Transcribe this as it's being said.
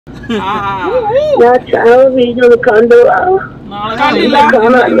ഞാൻ ചായ വീഡിയോ കണ്ടു. എന്താ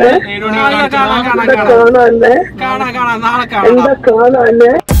കാണാല്ലേ? എന്താ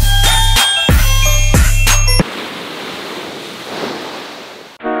കാണാല്ലേ?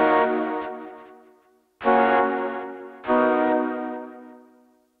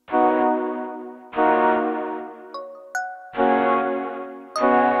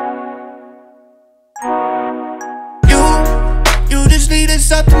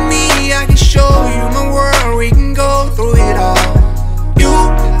 It's up to me, I can show you my world, we can go through it all. You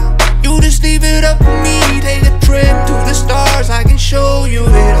just leave it up to me, take a trip to the stars, I can show you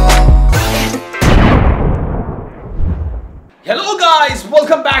it all. Hello guys,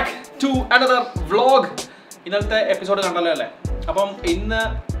 welcome back to another vlog. ഇന്നത്തെ episode കണ്ടല്ലോ അല്ലേ? അപ്പം ഇന്ന്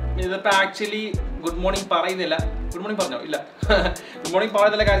ഇതിപ്പോൾ actually good morning പറയുന്നില്ല. Good morning പറഞ്ഞോ? ഇല്ല. Good morning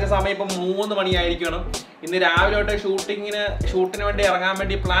പറയുന്നില്ല. കാര്യം സമയം ഇപ്പം 3 മണിയായിരിക്കണം. ഇന്ന് രാവിലെ തൊട്ട് ഷൂട്ടിന് വേണ്ടി ഇറങ്ങാൻ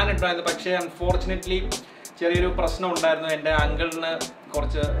വേണ്ടി പ്ലാൻ ഇട്ടായിരുന്നു. പക്ഷേ അൺഫോർച്ചുനേറ്റ്ലി ചെറിയൊരു പ്രശ്നം ഉണ്ടായിരുന്നു. എൻ്റെ അങ്കിളിന്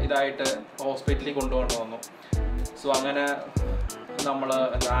കുറച്ച് ഇതായിട്ട് ഹോസ്പിറ്റലിൽ കൊണ്ടുപോകേണ്ടി വന്നു. സോ അങ്ങനെ നമ്മൾ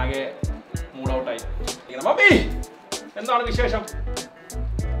ആകെ മൂഡ് ഔട്ടായി. മമ്മി എന്താണ് വിശേഷം?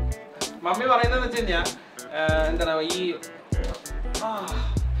 മമ്മി പറയുന്നതെന്ന് വെച്ച് കഴിഞ്ഞാൽ എന്താണ് ഈ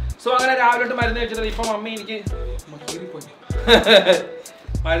സോ അങ്ങനെ രാവിലെ തൊട്ട് മരുന്ന് വെച്ചിട്ട് ഇപ്പം മമ്മി എനിക്ക്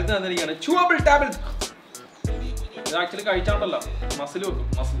മരുന്ന് തന്നിരിക്കുകയാണ്. ചൂവബിൾ ടാബ്ലറ്റ്. ഇത് ആക്ച്വലി കഴിച്ചാണ്ടല്ലോ മസിൽ വെക്കും.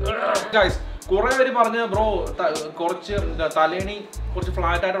 ഗൈസ് കുറേ പേര് പറഞ്ഞ് ബ്രോ കുറച്ച് തലേണി കുറച്ച്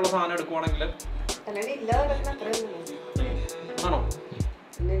ഫ്ലാറ്റ് ആയിട്ടുള്ള സാധനം എടുക്കുവാണെങ്കിൽ ആണോ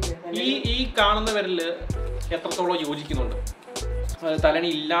ഈ കാണുന്നവരിൽ എത്രത്തോളം യോജിക്കുന്നുണ്ട്? തലേണി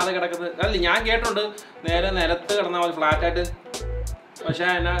ഇല്ലാതെ കിടക്കുന്നത് അല്ല, ഞാൻ കേട്ടുണ്ട് നേരെ നിലത്ത് കിടന്നാൽ മതി ഫ്ലാറ്റായിട്ട്. പക്ഷേ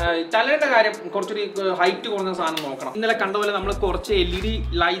തലേൻ്റെ കാര്യം കുറച്ചൊരു ഹൈറ്റ് കുറഞ്ഞ സാധനം നോക്കണം. ഇന്നലെ കണ്ടപോലെ നമ്മൾ കുറച്ച് LED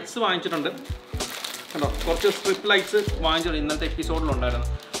ലൈറ്റ്സ് വാങ്ങിച്ചിട്ടുണ്ട് കണ്ടോ. കുറച്ച് സ്ട്രിപ്പ് ലൈറ്റ്സ് വാങ്ങിച്ചിട്ടുണ്ട്. ഇന്നത്തെ എപ്പിസോഡിലുണ്ടായിരുന്നു.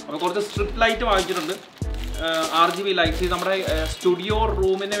 അപ്പോൾ കുറച്ച് സ്ട്രിപ്പ് ലൈറ്റ് വാങ്ങിച്ചിട്ടുണ്ട്. RGB lights. ഇത് നമ്മുടെ സ്റ്റുഡിയോ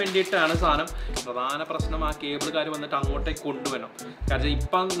റൂമിന് വേണ്ടിയിട്ടാണ് സാധനം. പ്രധാന പ്രശ്നം ആ കേബിൾക്കാർ വന്നിട്ട് അങ്ങോട്ടേക്ക് കൊണ്ടുവരണം. കാരണം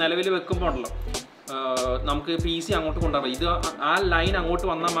ഇപ്പം നിലവിൽ വെക്കുമ്പോൾ ഉണ്ടല്ലോ നമുക്ക് PC അങ്ങോട്ട് കൊണ്ടുപോകാം. ഇത് ആ ലൈൻ അങ്ങോട്ട്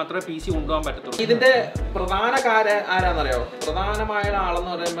വന്നാൽ മാത്രമേ PC കൊണ്ടുപോകാൻ പറ്റത്തുള്ളൂ. ഇതിൻ്റെ പ്രധാന ആരാന്നറിയാമോ? പ്രധാനമായ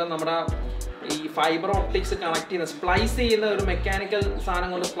ആളെന്ന് പറയുമ്പോൾ നമ്മുടെ ഈ ഫൈബർ ഓപ്റ്റിക്സ് കണക്ട് ചെയ്യുന്ന സ്പ്ലൈസ് ചെയ്യുന്ന ഒരു മെക്കാനിക്കൽ സാധനം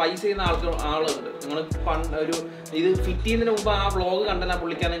കൊണ്ട് സ്പ്ലൈസ് ചെയ്യുന്ന ആളുണ്ട്. നിങ്ങൾ ഒരു ഇത് ഫിറ്റ് ചെയ്യുന്നതിന് മുമ്പ് ആ വ്ളോഗ് കണ്ടെന്നാൽ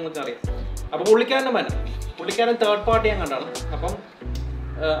പുള്ളിക്കാരൻ നിങ്ങൾക്ക് അറിയാം. അപ്പോൾ പുള്ളിക്കാരൻ തേർഡ് പാർട്ടി ഞാൻ കണ്ടാണ്. അപ്പം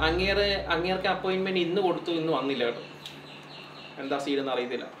അങ്ങേർക്ക് അപ്പോയിൻമെൻറ്റ് ഇന്ന് കൊടുത്തു, ഇന്ന് വന്നില്ല കേട്ടോ. എന്താ സീഡെന്ന്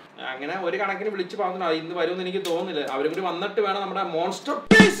അറിയത്തില്ല. അങ്ങനെ ഒരു കണക്കിന് വിളിച്ച് പറഞ്ഞു. അത് ഇന്ന് വരുമെന്ന് എനിക്ക് തോന്നുന്നില്ല. അവരും കൂടി വന്നിട്ട് വേണം നമ്മുടെ മോൺസ്റ്റർ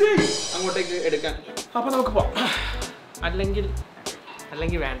അങ്ങോട്ടേക്ക് എടുക്കാൻ. അപ്പം നമുക്ക് പോവാം. അല്ലെങ്കിൽ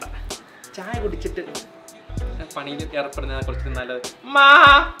വേണ്ട, ചായ കുടിച്ചിട്ട് പണിയിൽ ഏർപ്പെടുന്നതിനെ കുറിച്ച് നല്ലത്.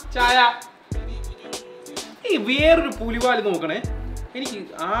 ചായ. ഈ വേറൊരു പുലിവാല് നോക്കണേ, എനിക്ക്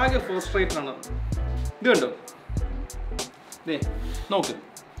ആകെ ഫ്രസ്ട്രേറ്റഡ് ആണ്. ഇത് കണ്ടോ, നോക്ക്.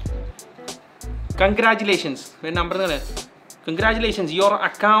 കൺഗ്രാറ്റുലേഷൻസ് നമ്പർ തന്നെ. Congratulations, your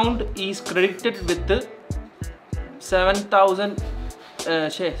account is credited with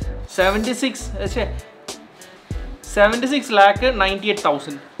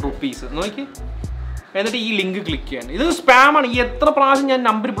 76,98,000 rupees. നോക്കി. എന്നിട്ട് ഈ ലിങ്ക് ക്ലിക്ക് ചെയ്യാൻ. ഇത് സ്പാമാണ്. ഈ എത്ര പ്രാവശ്യം ഞാൻ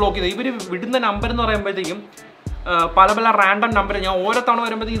നമ്പർ ബ്ലോക്ക് ചെയ്തത്. ഇവർ വിടുന്ന നമ്പർ എന്ന് പറയുമ്പോഴത്തേക്കും പല റാൻഡം നമ്പർ. ഞാൻ ഓരോ തവണ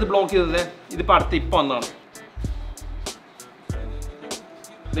വരുമ്പോഴത്തേക്കും ഇത് ബ്ലോക്ക് ചെയ്തത്. ഇതിപ്പോൾ ഇപ്പം വന്നതാണ്.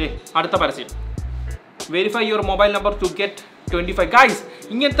 അടുത്ത പരസ്യം. Verify your mobile number two get 25. Guys,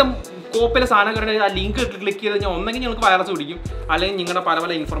 ഇങ്ങനത്തെ കോപ്പിലെ സാധനങ്ങളുടെ ആ ലിങ്ക് ക്ലിക്ക് ചെയ്ത് കഴിഞ്ഞാൽ ഒന്നെങ്കിൽ നിങ്ങൾക്ക് വൈറസ് പിടിക്കും, അല്ലെങ്കിൽ നിങ്ങളുടെ പല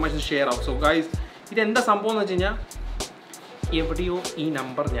ഇൻഫർമേഷൻ ഷെയർ ആവും. സോ ഗൈസ്, ഇതെന്താ സംഭവം എന്ന് വെച്ച് കഴിഞ്ഞാൽ എവിടെയോ ഈ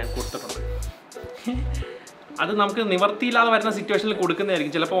നമ്പർ ഞാൻ കൊടുത്തിട്ടുണ്ട്. അത് നമുക്ക് നിവർത്തിയില്ലാതെ വരുന്ന സിറ്റുവേഷനിൽ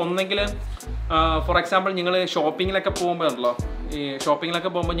കൊടുക്കുന്നതായിരിക്കും. ചിലപ്പോൾ ഒന്നെങ്കിൽ ഫോർ എക്സാമ്പിൾ നിങ്ങൾ ഷോപ്പിങ്ങിലൊക്കെ പോകുമ്പോഴല്ലോ, ഈ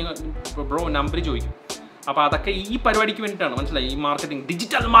ഷോപ്പിങ്ങിലൊക്കെ പോകുമ്പോൾ നിങ്ങൾ ബ്രോ നമ്പർ ചോദിക്കും. അപ്പോൾ അതൊക്കെ ഈ പരിപാടിക്ക് വേണ്ടിയിട്ടാണ്, മനസ്സിലായി? ഈ മാർക്കറ്റിംഗ്,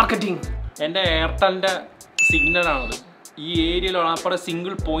 ഡിജിറ്റൽ മാർക്കറ്റിംഗ്. എൻ്റെ എയർടെലിൻ്റെ സിഗ്നലാണത്. ഈ ഏരിയയിലാണ് അപ്പോൾ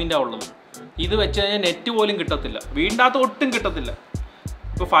സിംഗിൾ പോയിൻ്റാണ് ഉള്ളത്. ഇത് വെച്ച് കഴിഞ്ഞാൽ നെറ്റ് പോലും കിട്ടത്തില്ല, വീടിനകത്ത് ഒട്ടും കിട്ടത്തില്ല.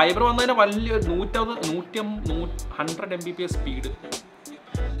 ഇപ്പോൾ ഫൈബർ വന്നതിന് വലിയ 100 Mbps സ്പീഡ്.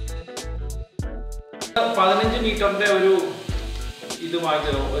 15 മീറ്ററിൻ്റെ ഒരു ഇത്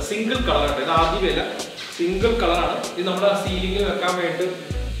വാങ്ങിച്ചതോ, സിംഗിൾ കളറാണ്. ഇത് ആദ്യമല്ല, സിംഗിൾ കളറാണ്. ഇത് നമ്മുടെ സീലിംഗിൽ വെക്കാൻ വേണ്ടി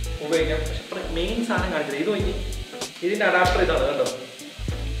ഉപയോഗിക്കാം. പക്ഷെ മെയിൻ സാധനം കാണിച്ചത് ഇത് നോക്കി. ഇതിൻ്റെ അഡാപ്റ്റർ ഇതാണ് കേട്ടോ.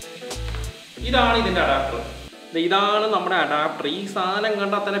 ഇതാണ് ഇതിൻ്റെ അഡാപ്റ്റർ. ഇതാണ് നമ്മുടെ അഡാപ്റ്റർ. ഈ സാധനം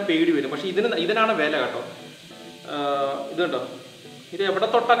കണ്ടാൽ തന്നെ പേടി വരും. പക്ഷേ ഇതിനാണ് വില കേട്ടോ. ഇത് കണ്ടോ, ഇത് എവിടെ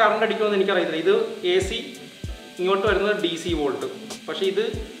തൊട്ടാൽ കറണ്ട് അടിക്കുമെന്ന് എനിക്കറിയത്തില്ല. ഇത് AC, ഇങ്ങോട്ട് വരുന്നത് DC വോൾട്ട്. പക്ഷേ ഇത്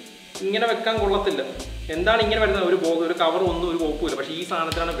ഇങ്ങനെ വെക്കാൻ കൊള്ളത്തില്ല. എന്താണ് ഇങ്ങനെ വരുന്നത്? ഒരു കവർ ഒന്നും ഒരു കോപ്പുമില്ല. പക്ഷേ ഈ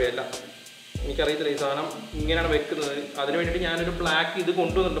സാധനത്തിനാണ് വില. എനിക്കറിയത്തില്ല ഈ സാധനം ഇങ്ങനെയാണ് വെക്കുന്നത്. അതിന് വേണ്ടിയിട്ട് ഞാനൊരു ബ്ലാക്ക് ഇത്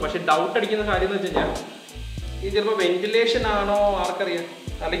കൊണ്ടുവന്നിട്ടുണ്ട്. പക്ഷേ ഡൗട്ട് അടിക്കുന്ന കാര്യം എന്ന് വെച്ച് കഴിഞ്ഞാൽ ഇത് ചിലപ്പോൾ വെന്റിലേഷൻ ആണോ ആർക്കറിയാം.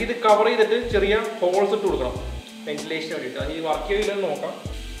 അല്ലെങ്കിൽ ഇത് കവർ ചെയ്തിട്ട് ചെറിയ ഹോൾസ് ഇട്ട് കൊടുക്കണം വെന്റിലേഷന് വേണ്ടിയിട്ട്. അത് ഈ വർക്ക് ചെയ്തില്ലെന്ന് നോക്കാം.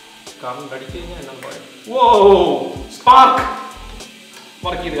 കറണ്ട് അടിച്ചു കഴിഞ്ഞാൽ എല്ലാം പറയാം. ഓ സ്പാർക്ക്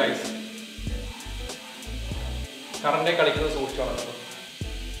വർക്ക് ചെയ്ത് ഗൈസ്. കറണ്ടേ കളിക്കുന്നത് സൂക്ഷിച്ചോളാം.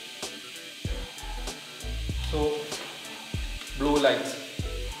 സോ ബ്ലൂ ലൈറ്റ്സ്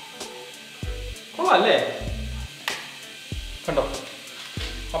കൊള്ളാല്ലേ, കണ്ടോ?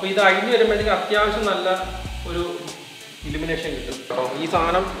 അപ്പോൾ ഇത് അഴിഞ്ഞ് വരുമ്പോഴത്തേക്ക് അത്യാവശ്യം നല്ല ഒരു ഇലുമിനേഷൻ കിട്ടും കേട്ടോ. ഈ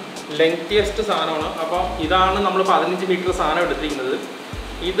സാധനം ലെങ്തിയസ്റ്റ് സാധനമാണ്. അപ്പം ഇതാണ് നമ്മൾ 15 മീറ്റർ സാധനം എടുത്തിരിക്കുന്നത്.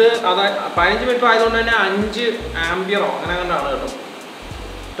 ഇത് 15 മീറ്റർ ആയതുകൊണ്ട് തന്നെ 5 ആംബിയറോ അങ്ങനെ കണ്ടാണ് കേട്ടോ.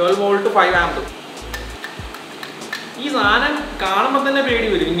 12 വോൾട്ട് 5 ആംപ്. ഈ സാധനം കാണുമ്പോൾ തന്നെ പേടി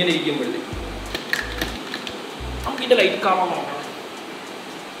വരും ഇങ്ങനെ ഇരിക്കുമ്പോഴത്തേക്ക്. നമുക്ക് ഇതിൻ്റെ ലൈറ്റ് കാണാൻ നോക്കാം.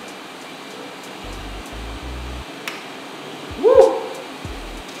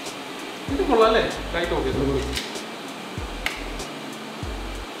 ഇത് കൊള്ളാല്ലേ ലൈറ്റ് ഓഫ് ചെയ്തു.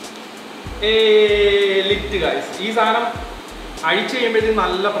 Litt guys. ഈ സാധനം അഴിച്ചു കഴിയുമ്പോഴത്തേക്ക്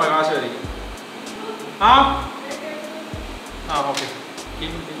നല്ല പ്രകാശമായിരിക്കും. ആ ഓക്കെ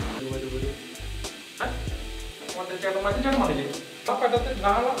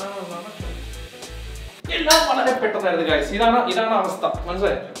എല്ലാം വളരെ പെട്ടെന്നായിരുന്നു ഗൈസ്. ഇതാണ് അവസ്ഥ,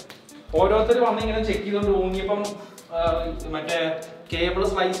 മനസ്സിലായി? ഓരോരുത്തർ വന്ന് ഇങ്ങനെ ചെക്ക് ചെയ്തുകൊണ്ട് ഊങ്ങിയപ്പം മറ്റേ കേബിൾ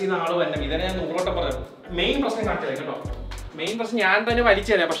സ്ലൈസ് ചെയ്യുന്ന ആള് തന്നെ. ഇതിനെ ഞാൻ നൂറോട്ടം പറയാം. മെയിൻ പ്രശ്നം കാണിച്ചത് കേട്ടോ. മെയിൻ പ്രശ്നം ഞാൻ തന്നെ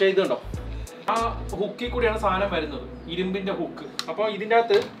വലിച്ചു തരാം. പക്ഷേ ഇത് കണ്ടോ, ആ ഹുക്കിൽ കൂടിയാണ് സാധനം വരുന്നത്, ഇരുമ്പിന്റെ ഹുക്ക്. അപ്പോൾ ഇതിൻ്റെ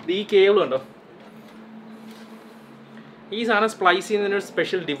അകത്ത് ഈ കേബിൾ ഉണ്ടോ, ഈ സാധനം സ്പ്ലൈസ് ചെയ്യുന്നതിനൊരു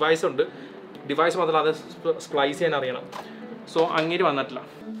സ്പെഷ്യൽ ഡിവൈസ് ഉണ്ട്. ഡിവൈസ് മാത്രമല്ല, അത് സ്പ്ലൈസ് ചെയ്യാൻ അറിയണം. സോ അങ്ങനെ വന്നിട്ടില്ല.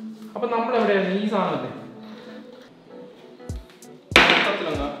 അപ്പം നമ്മളെവിടെയാണ് ഈ സാധനത്തെ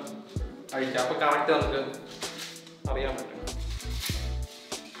മൊത്തത്തിലൊന്ന് അഴിക്കാം. അപ്പോൾ കറക്റ്റ് നമുക്ക് അറിയാൻ പറ്റും.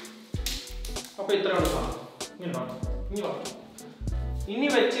 അപ്പോൾ ഇത്രയാണ് സാധനം. ഇനി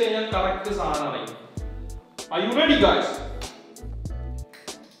വെച്ച് കഴിഞ്ഞാൽ കറക്റ്റ് സാധനം അറിയും. Are you ready guys?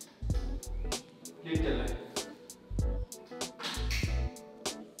 ലിറ്റല്ലേ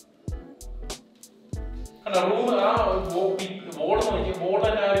room ആ ബോർഡ് നോക്കി. ബോർഡ്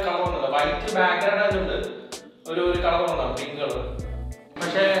തന്നെ ഒരു കളർ വന്നത് വൈറ്റ് ബാക്ക്ഗ്രൗണ്ട് ആയതുകൊണ്ട് ഒരു കളർ വന്നതാണ്, പിങ്ക് കളർ.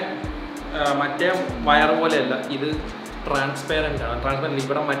 പക്ഷേ മറ്റേ വയർ പോലെയല്ല, ഇത് ട്രാൻസ്പെറൻ്റ് ആണ്. ട്രാൻസ്പെറൻ്റ്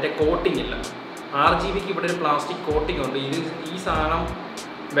ഇവിടെ മറ്റേ കോട്ടിംഗ് ഇല്ല. RGBക്ക് ഇവിടെ ഒരു പ്ലാസ്റ്റിക് കോട്ടിംഗ് ഉണ്ട്. ഈ സാധനം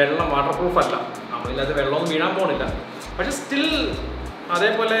വെള്ളം വാട്ടർ പ്രൂഫ് അല്ല. നമ്മളില്ലാതെ വെള്ളമൊന്നും വീഴാൻ പോകുന്നില്ല. പക്ഷെ സ്റ്റിൽ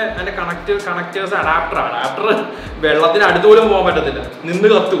അതേപോലെ അതിൻ്റെ കണക്റ്റേഴ്സ് അഡാപ്റ്റർ വെള്ളത്തിന് അടുത്തുപോലും പോകാൻ പറ്റത്തില്ല, നിന്ന്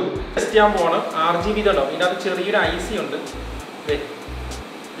കത്തു. ടെസ്റ്റ് ചെയ്യാൻ പോവാണ്. RGB ഇതുണ്ടോ, ഇതിനകത്ത് ചെറിയൊരു IC ഉണ്ട്.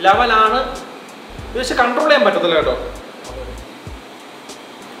 ലെവലാണ് ഇത്, പക്ഷെ കൺട്രോൾ ചെയ്യാൻ പറ്റത്തില്ല കേട്ടോ.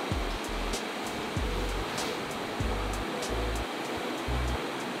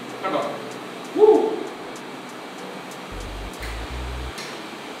 കണ്ടോ,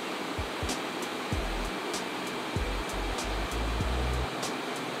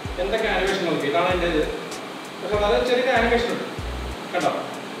 എന്തൊക്കെ ആനിമേഷൻ നോക്കി. ഇതാണ് എൻ്റെ ഇത്. പക്ഷെ നല്ല ചെറിയൊരു ആനിമേഷൻ ഉണ്ട് കണ്ടോ.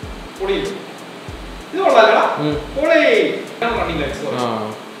 പൊടി ഇത് കൊള്ളാലടാ, പൊളി. Running lights.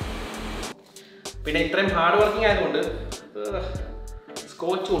 പിന്നെ ഇത്രയും ഹാർഡ് വർക്കിംഗ് ആയതുകൊണ്ട്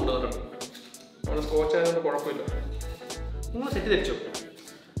സ്കോച്ച് കൊണ്ടുവന്നിട്ടുണ്ട്. നമ്മൾ സ്കോച്ച് ആയതുകൊണ്ട് കുഴപ്പമില്ല. നിങ്ങൾ തെറ്റിദ്ധരിച്ചോ?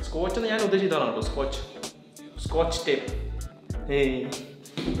 സ്കോച്ച് എന്ന് ഞാൻ ഉദ്ദേശിച്ചതാണ് കേട്ടോ. Scotch tape.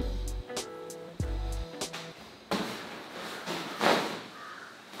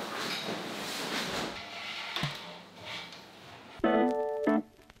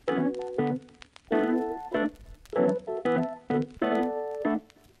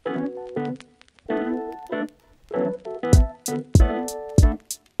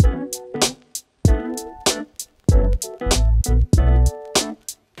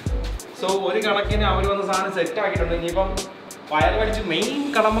 സോ ഒരു കണക്കിന് അവർ വന്ന സാധനം സെറ്റ് ആക്കിയിട്ടുണ്ട്. ഇനിയിപ്പം വയർ വലിച്ച് മെയിൻ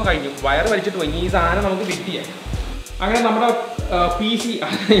കടമ കഴിഞ്ഞു. വയർ വലിച്ചിട്ട് പോയി ഈ സാധനം നമുക്ക് ഫിറ്റ് ചെയ്യാം. അങ്ങനെ നമ്മുടെ PC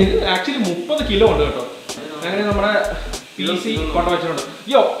ഇത് ആക്ച്വലി 30 കിലോ ഉണ്ട് കേട്ടോ. അങ്ങനെ നമ്മുടെ PC കൊണ്ടുവച്ചിട്ടുണ്ട്.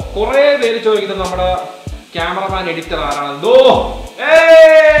 കുറേ പേര് ചോദിക്കുന്നത് നമ്മുടെ ക്യാമറമാൻ എഡിറ്റർ ആരാണ്.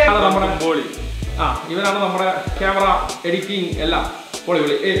 നമ്മുടെ ബോളി. ഇവരാണ് നമ്മുടെ ക്യാമറ എഡിറ്റിംഗ് എല്ലാം. പൊളി.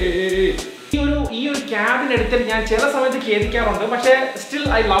 ഈ ഒരു ക്യാബിൻ എടുത്തിട്ട് ഞാൻ ചില സമയത്ത് ഖേദിക്കാറുണ്ട്. പക്ഷേ still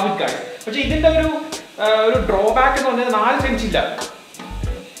I love it guys. പക്ഷെ ഇതിന്റെ ഒരു ഡ്രോബാക്ക് എന്ന് പറഞ്ഞാൽ 4 സൈഡ് ചില്ലാണ്.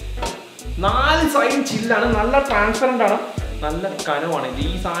 4 സൈഡ് ചില്ലാണ്. നല്ല ട്രാൻസ്പെറൻ്റ് ആണ്, നല്ല കനമാണ്. ഈ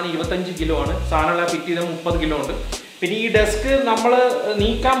സാധനം 25 കിലോ ആണ്. സാധനമെല്ലാം ഫിറ്റ് ചെയ്താൽ 30 കിലോ ഉണ്ട്. പിന്നെ ഈ ഡെസ്ക് നമ്മൾ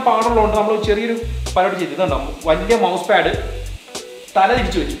നീക്കാൻ പാടുള്ളതുകൊണ്ട് നമ്മൾ ചെറിയൊരു പരിപാടി ചെയ്തു. ഇതുണ്ടോ, വലിയ മൗസ് പാഡ് തല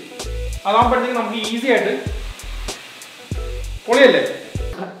തിരിച്ചു വെച്ചു. അതാകുമ്പോഴത്തേക്ക് നമുക്ക് ഈസി ആയിട്ട്. പൊളിയല്ലേ?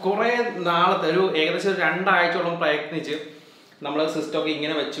 കുറേ നാളത്തെ ഏകദേശം 2 ആഴ്ചയോളം പ്രയത്നിച്ച് നമ്മൾ സിസ്റ്റമൊക്കെ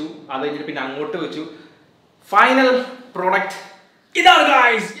ഇങ്ങനെ വെച്ചു. അത് കഴിഞ്ഞിട്ട് പിന്നെ അങ്ങോട്ട് വെച്ചു. ഫൈനൽ പ്രോഡക്റ്റ് ഇതാണ്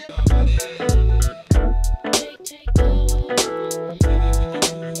ഗൈസ്.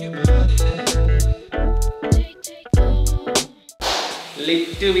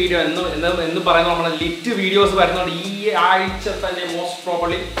 ലിറ്റ് വീഡിയോ എന്ന് പറയുന്നത് നമ്മുടെ ലിറ്റ് വീഡിയോസ് വരുന്നുണ്ട് ഈ ആഴ്ച തന്നെ മോസ്റ്റ്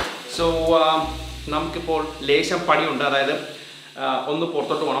പ്രോബബ്ലി. സോ നമുക്കിപ്പോൾ ലേശം പണിയുണ്ട്. അതായത് ഒന്ന്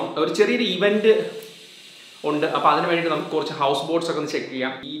പുറത്തോട്ട് പോകണം. ഒരു ചെറിയൊരു ഇവന്റ് ഉണ്ട്. അപ്പോൾ അതിന് വേണ്ടിയിട്ട് നമുക്ക് കുറച്ച് ഹൗസ് ബോട്ട്സ് ഒക്കെ ഒന്ന് ചെക്ക്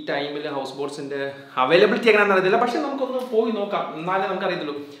ചെയ്യാം. ഈ ടൈമിൽ ഹൗസ് ബോട്ട്സിൻ്റെ അവൈലബിലിറ്റി എങ്ങനെയാണെന്ന് അറിയത്തില്ല. പക്ഷേ നമുക്കൊന്ന് പോയി നോക്കാം. എന്നാലേ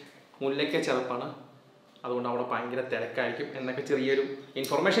നമുക്കറിയത്തുള്ളൂ. മുല്ലയ്ക്ക ചെറുപ്പാണ്, അതുകൊണ്ട് അവിടെ ഭയങ്കര തിരക്കായിരിക്കും എന്നൊക്കെ ചെറിയൊരു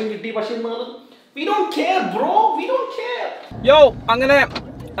ഇൻഫർമേഷൻ കിട്ടി. പക്ഷേ we don't care bro, we don't care. യോ അങ്ങനെ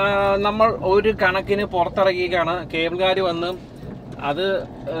നമ്മൾ ഒരു കണക്കിന് പുറത്തിറങ്ങിയേക്കാണ്. കേബിൾകാർ വന്ന് അത്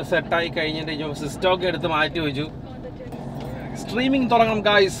സെറ്റായി കഴിഞ്ഞിട്ട് സിസ്റ്റമൊക്കെ എടുത്ത് മാറ്റി വെച്ചു. സ്ട്രീമിംഗ് തുടങ്ങണം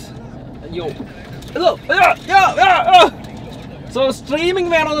ഗായ്സ്. യോ സോ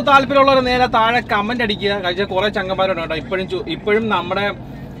സ്ട്രീമിംഗ് വേണമെന്ന് താല്പര്യമുള്ളവർ നേരെ താഴെ കമന്റ് അടിക്കുക. കഴിച്ച കുറേ ചങ്ങന്മാരുണ്ട് കേട്ടോ. ഇപ്പോഴും നമ്മുടെ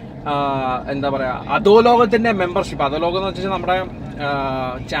എന്താ പറയുക, അധോലോകത്തിൻ്റെ മെമ്പർഷിപ്പ്, അധോലോകം എന്ന് വെച്ചാൽ നമ്മുടെ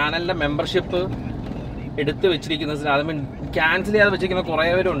ചാനലിൻ്റെ മെമ്പർഷിപ്പ് എടുത്ത് വെച്ചിരിക്കുന്നത്, അത് ക്യാൻസൽ ചെയ്യാതെ വെച്ചിരിക്കുന്ന കുറേ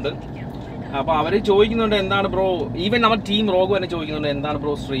പേരുണ്ട്. അപ്പോൾ അവർ ചോദിക്കുന്നുണ്ട് എന്താണ് ബ്രോ, ഈവൻ നമ്മുടെ ടീം റോഗ് തന്നെ ചോദിക്കുന്നുണ്ട് എന്താണ്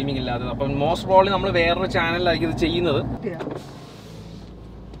ബ്രോ സ്ട്രീമിംഗ് ഇല്ലാതെ. അപ്പം മോസ്റ്റ് പ്രോബ്ലി നമ്മൾ വേറൊരു ചാനലിലായിരിക്കും ഇത് ചെയ്യുന്നത്.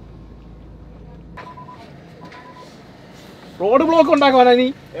 റോഡ് ബ്ലോക്ക് ഉണ്ടാക്കുവാനാ നീ?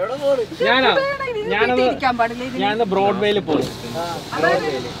 ഞാനത് ബ്രോഡ്വേയിൽ പോകും.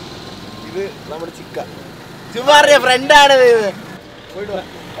 ഇത് നമ്മുടെ ചിക്ക ഫ്രണ്ടാണ്.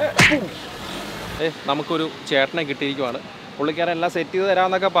 നമുക്കൊരു ചേട്ടനെ കിട്ടിയിരിക്കുവാണ്. പുള്ളിക്കാരൻ എല്ലാം സെറ്റ് ചെയ്ത്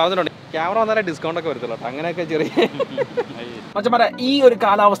തരാമെന്നൊക്കെ പറഞ്ഞിട്ടുണ്ട്. ക്യാമറ വന്നാലേ ഡിസ്കൗണ്ട് ഒക്കെ വരത്തുള്ളൂ കേട്ടോ. അങ്ങനെയൊക്കെ ചെറിയ മച്ചന്മാരെ ഈ ഒരു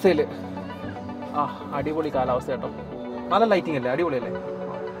കാലാവസ്ഥയിൽ അടിപൊളി കാലാവസ്ഥ കേട്ടോ. നല്ല ലൈറ്റിംഗ് അല്ലേ, അടിപൊളിയല്ലേ.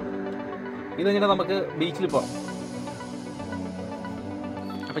 ഇത് കഴിഞ്ഞാൽ നമുക്ക് ബീച്ചിൽ പോകാം.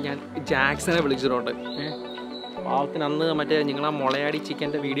 അപ്പം ഞാൻ ജാക്സനെ വിളിച്ചിട്ടുണ്ട്. പാവത്തിന് അന്ന് മറ്റേ നിങ്ങളാ മുളയാടി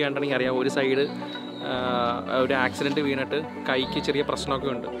ചിക്കൻ്റെ വീഡിയോ കണ്ടെങ്കിൽ അറിയാം. ഒരു സൈഡ് ഒരു ആക്സിഡൻറ്റ് വീണിട്ട് കൈക്ക് ചെറിയ പ്രശ്നമൊക്കെ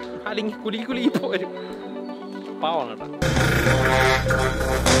ഉണ്ട്. അല്ലെങ്കിൽ കുലുക്കി പോരും. പാവമാണ് കേട്ടോ.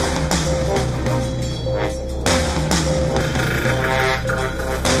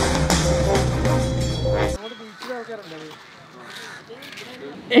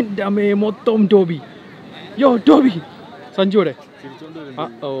 എൻ്റെ അമ്മയെ മൊത്തം ടോബി. ടോബി സഞ്ജുവിടെ.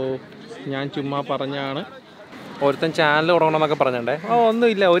 ഓ ഞാൻ ചുമ്മാ പറഞ്ഞാണ്. ഒരുത്തൻ ചാനൽ തുടങ്ങണമെന്നൊക്കെ പറഞ്ഞിട്ടുണ്ടേ.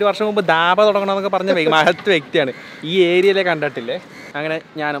 ഒന്നുമില്ല, 1 വർഷം മുമ്പ് ദാബ തുടങ്ങണമെന്നൊക്കെ പറഞ്ഞ മഹത്ത് വ്യക്തിയാണ്. ഈ ഏരിയയിലെ കണ്ടിട്ടില്ലേ. അങ്ങനെ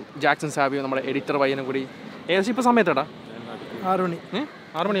ഞാനും ജാക്സൺ സാബിയും നമ്മുടെ എഡിറ്റർ പയ്യനും കൂടി ഏകദേശം ഇപ്പോൾ സമയത്തേടാ 6 മണി.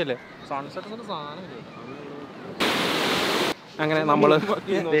 6 മണിയല്ലേ? സൺസെറ്റ് സാധനം. അങ്ങനെ നമ്മൾ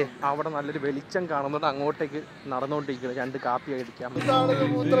അവിടെ നല്ലൊരു വെളിച്ചം കാണുന്നുണ്ട്. അങ്ങോട്ടേക്ക് നടന്നുകൊണ്ടിരിക്കുന്നത്. 2 കാപ്പി കഴിക്കാം.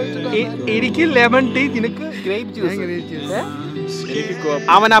 എനിക്ക് ലെമൺ ടീ, നിനക്ക് ഗ്രേപ്പ് ജ്യൂസ്.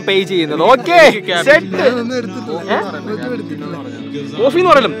 അവനാ പേ ചെയ്യുന്നത്. ഓക്കെ കോഫി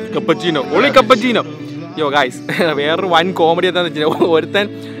എന്ന് പറയലും കപ്പച്ചീനോ, ഒളി കപ്പച്ചീനോ. യോ ഗായ്സ്, വേറൊരു വൻ കോമഡി എന്താണെന്ന് വെച്ചാൽ ഒരുത്തൻ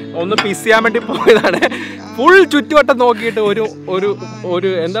ഒന്ന് പിസ് ചെയ്യാൻ വേണ്ടി പോയതാണ്. ഫുൾ ചുറ്റുവട്ടം നോക്കിയിട്ട് ഒരു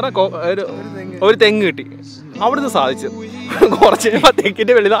എന്താണ് ഒരു തെങ്ങ് കിട്ടി. അവിടുന്ന് സാധിച്ചു. കുറച്ച്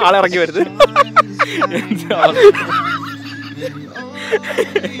തെക്കിന്റെ വെളിയിൽ ആളെ ഇറങ്ങി വരുന്നത്.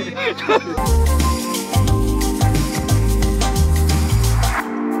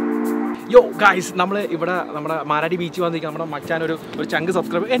 യോ ഗായ്സ്, നമ്മൾ ഇവിടെ നമ്മുടെ മാരാടി ബീച്ച് വന്നിരിക്കുക. നമ്മുടെ മച്ചാൻ ഒരു ചങ്ക്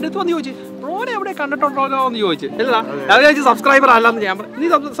സബ്സ്ക്രൈബർ എൻ്റെ അടുത്ത് വന്ന് ചോദിച്ചു, ബ്രോനെ എവിടെ കണ്ടിട്ടുണ്ടോ എന്ന് ചോദിച്ചു. അല്ല അത് ചോദിച്ചു സബ്സ്ക്രൈബർ അല്ലാന്ന് ഞാൻ പറഞ്ഞു. നീ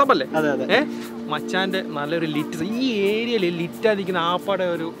സബല്ലേ? മച്ചാൻ്റെ നല്ലൊരു ലിറ്റ്, ഈ ഏരിയയിൽ ലിറ്റായിരിക്കുന്ന ആപ്പാടെ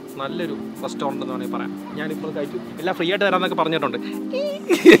ഒരു നല്ലൊരു റെസ്റ്റോറൻറ്റ് എന്ന് വേണമെങ്കിൽ പറയാം. ഞാനിപ്പോൾ കഴിച്ചു, എല്ലാം ഫ്രീ ആയിട്ട് തരാമെന്നൊക്കെ പറഞ്ഞിട്ടുണ്ട്.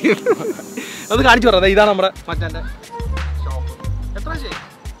 അത് കാണിച്ചു പറയാം. ഇതാണ് നമ്മുടെ മച്ചാൻ്റെ ഷോപ്പ്. എത്ര ആഴ്ചയായി?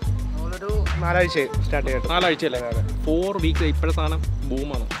 4 ആഴ്ച സ്റ്റാർട്ട് ചെയ്തിട്ട്. 4 ആഴ്ചയല്ലേ? 4 വീക്സ്. ഇപ്പോഴത്തെ സാധനം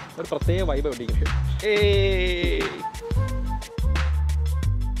ബൂമാണ്. ഒരു പ്രത്യേക വൈബ് വെട്ടിക്കുന്നത്.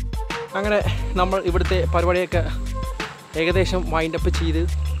 അങ്ങനെ നമ്മൾ ഇവിടുത്തെ പരിപാടിയൊക്കെ ഏകദേശം വൈൻഡപ്പ് ചെയ്ത്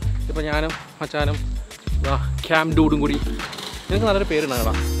ഇപ്പോൾ ഞാനും മച്ചാനും ക്യാം ഡൂഡും കൂടി. നിനക്ക് നല്ലൊരു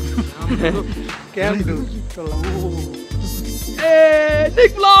പേരുണ്ടാകണം.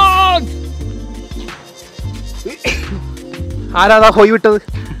 ആരാതാ ഹൊയ് വിട്ടത്?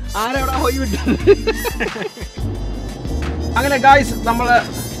 ആരാ ഹൊയ് വിട്ടത്? അങ്ങനെ ഗായ്സ്, നമ്മൾ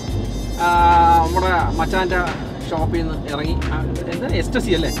നമ്മുടെ മച്ചാൻ്റെ ഷോപ്പിൽ നിന്ന് ഇറങ്ങി. എന്താ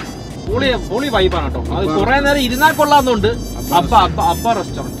എസ്റ്റസി അല്ലേ? പൊളി വൈബാണ് കേട്ടോ. അത് കുറേ നേരം ഇരുന്നാൽ കൊള്ളാമെന്നുണ്ട്. അപ്പ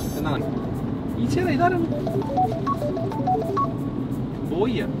റെസ്റ്റോറൻറ്റ് എന്നാണ്. ഈ ചേട്ടാ ഇതാരും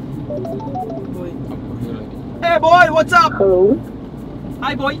boy. Hey boy, what's up? Hello.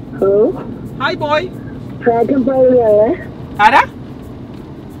 Hi boy. Hello. Hi boy. Dragon Ball. ആരാ?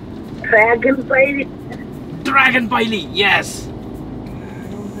 Dragon Paily yes.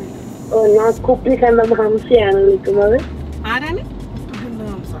 ഞാൻ കുപ്പി കണ്ട ഹംസയാണ് വിളിക്കുന്നത്. ആരാണ്?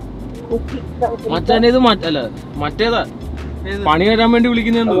 മച്ചാനേത് അല്ല മറ്റേതാ പണി വരാൻ വേണ്ടി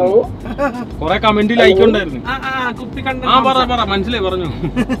വിളിക്കുന്നോ? കൊറേ കമന്റ് ലൈക്ക് ഉണ്ടായിരുന്നു. കുപ്പി കണ്ട പറ മനസ്സിലായി പറഞ്ഞു.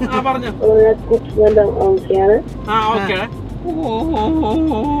 പറഞ്ഞു കുപ്പി കണ്ട ഹംസയാണ്.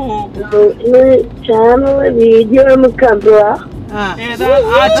 ചാനൽ വീഡിയോ ഒന്ന് കണ്ടുവാ.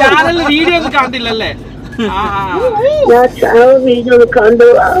 ചാനൽ വീഡിയോ ഒന്നും കണ്ടില്ലല്ലേ? ഞാൻ ചാനൽ വീഡിയോ ഒന്ന്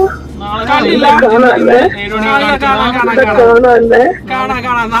കണ്ടുവാ. കാണാല്ലേ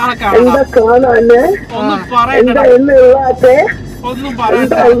എന്താ കാണാല്ലേ? ഒന്നും എന്താ പറയണ്ട. ഇന്ന് ഇല്ലാത്തെ? ഒന്നും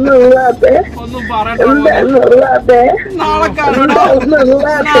പറയണ്ട. എന്താ ഇന്ന് ഇല്ലാത്തെ? ഒന്നും പറയണ്ട. എന്താ ഇന്ന് ഇല്ലാത്തെ? നാളെ കാണൂടാ. എന്താ ഇന്ന്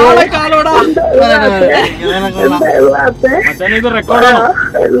ഇല്ലാത്തെ? നാളെ കാണൂടാ. എന്താ ഇല്ലാത്തെ? എന്താ ഇല്ലാത്തെ? മച്ചാനെ ഇത് റെക്കോർഡാണോ?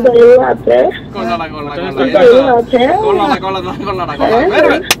 എന്താ ഇല്ലാത്തെ? കൊള്ളടാ എന്താ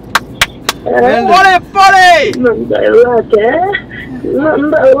ഇല്ലാത്തെ? എന്താ ഇല്ലാത്തെ?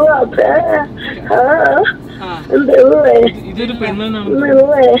 എന്താ ഇല്ലാത്തെ? എന്താ ഇല്ലേ? ഇതൊരു പെണ്ണാണ്.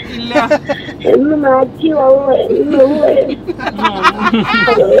 ഇന്നില്ലേ? എന്ന് മാറ്റി വള്ളേ ഇന്നില്ലേ?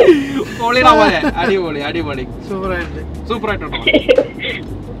 അടിപൊളി അടിപൊളി സൂപ്പർ ആയിട്ടുണ്ടോ?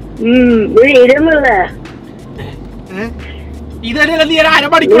 ഇരുന്നില്ലേ? ഇതല്ലേ നീ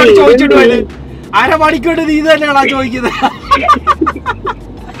അരമണിക്കൂർ ചോദിച്ചിട്ട് പോയത്? അരമണിക്കൂർ നീ തന്നെയാണോ ചോദിക്കുന്നത്?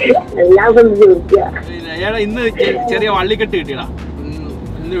 എല്ലാം കൊണ്ട് ചോദിക്കുക. ഇന്ന് ചെറിയ വള്ളിക്കെട്ട് കിട്ടിയടാ.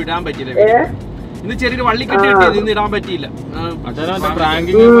 ഇന്ന് ഇടാൻ പറ്റിയില്ല. ഇന്ന് ചെറിയൊരു വള്ളിക്കെട്ട് കിട്ടിയത് ഇന്ന് ഇടാൻ പറ്റിയില്ല.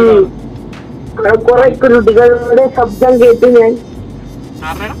 കുറെ കുട്ടികളുടെ ശബ്ദം കേട്ടു ഞാൻ.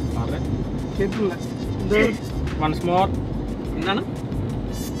 എന്താണ്?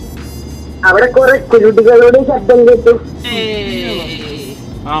 അവിടെ കുറെ കുരുടികളുടെ ശബ്ദം കേട്ടു.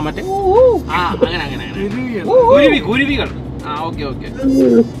 മറ്റേ അങ്ങനെ കുരുവികൾ. ഓക്കെ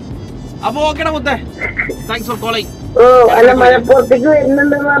അപ്പൊ ഓക്കേടാ മുത്തേ. Thanks for calling. അല്ല മലപ്പുറത്തേക്ക്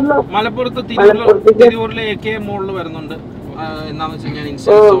വരുന്നുണ്ടെന്ന് പറഞ്ഞു. മലപ്പുറത്ത് തിരൂരിലെ AK മോളിൽ വരുന്നുണ്ട്. എന്താന്ന് വെച്ചാൽ ഞാൻ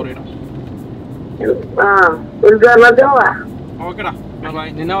ഇൻസ്റ്റാ സ്റ്റോറി ഇടാം. ഓക്കേടാ ബൈ.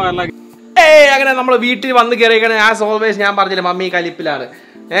 നിന്നെ വയറിലാക്കി. അങ്ങനെ നമ്മൾ വീട്ടിൽ വന്ന് കയറിയേക്കണേ. ആസ് ഓൾവേസ് ഞാൻ പറഞ്ഞില്ല മമ്മി കലിപ്പിലാണ്.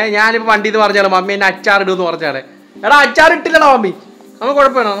 ഞാനിപ്പോ വണ്ടിന്ന് പറഞ്ഞാണ് മമ്മി എന്നെ അച്ചാർ ഇടുമെന്ന് പറഞ്ഞാണ്. എടാ അച്ചാർ ഇട്ടില്ലടാ മമ്മി. നമുക്ക്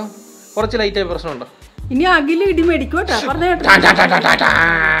കുഴപ്പമാണോ? കുറച്ച് ലൈറ്റായി പ്രശ്നമുണ്ടോ? ഇനി അകില് ഇടി മേടിക്കോട്ടെ.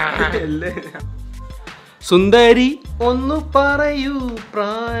 സുന്ദരി ഒന്ന് പറയൂ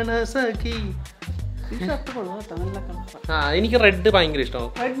പ്രാണസഖി. എനിക്ക് റെഡ് ഭയങ്കര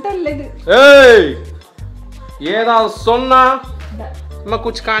ഇഷ്ടമാണ്. ഏതാ സൊന്ന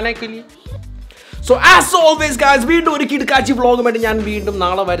കുച്ച് കാനേ K ലിയേ. So as always guys വീണ്ടും ഒരു കിടക്കാച്ചി വ്ളോഗുമായിട്ട് ഞാൻ വീണ്ടും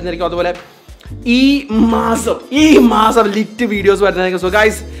നാളെ വരുന്നതായിരിക്കും. അതുപോലെ ഈ മാസം ലിറ്റ് വീഡിയോസ് വരുന്നതായിരിക്കും. So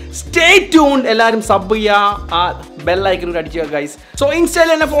guys stay tuned. എല്ലാവരും സബ് ചെയ്യുക, ആ ബെൽ ഐക്കൺ കൂടി അടിക്കുക ഗൈസ്. സോ ഇൻസ്റ്റയിൽ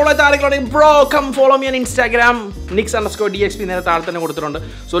എന്നെ ഫോളോ ചെയ്ത ആരെങ്കിലും bro come follow me on Instagram nix_DXP നേരെ താഴെ തന്നെ കൊടുത്തിട്ടുണ്ട്.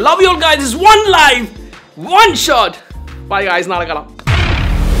 So love you all guys. Is one life one shot. Bye guys. നാളെ കാണാം.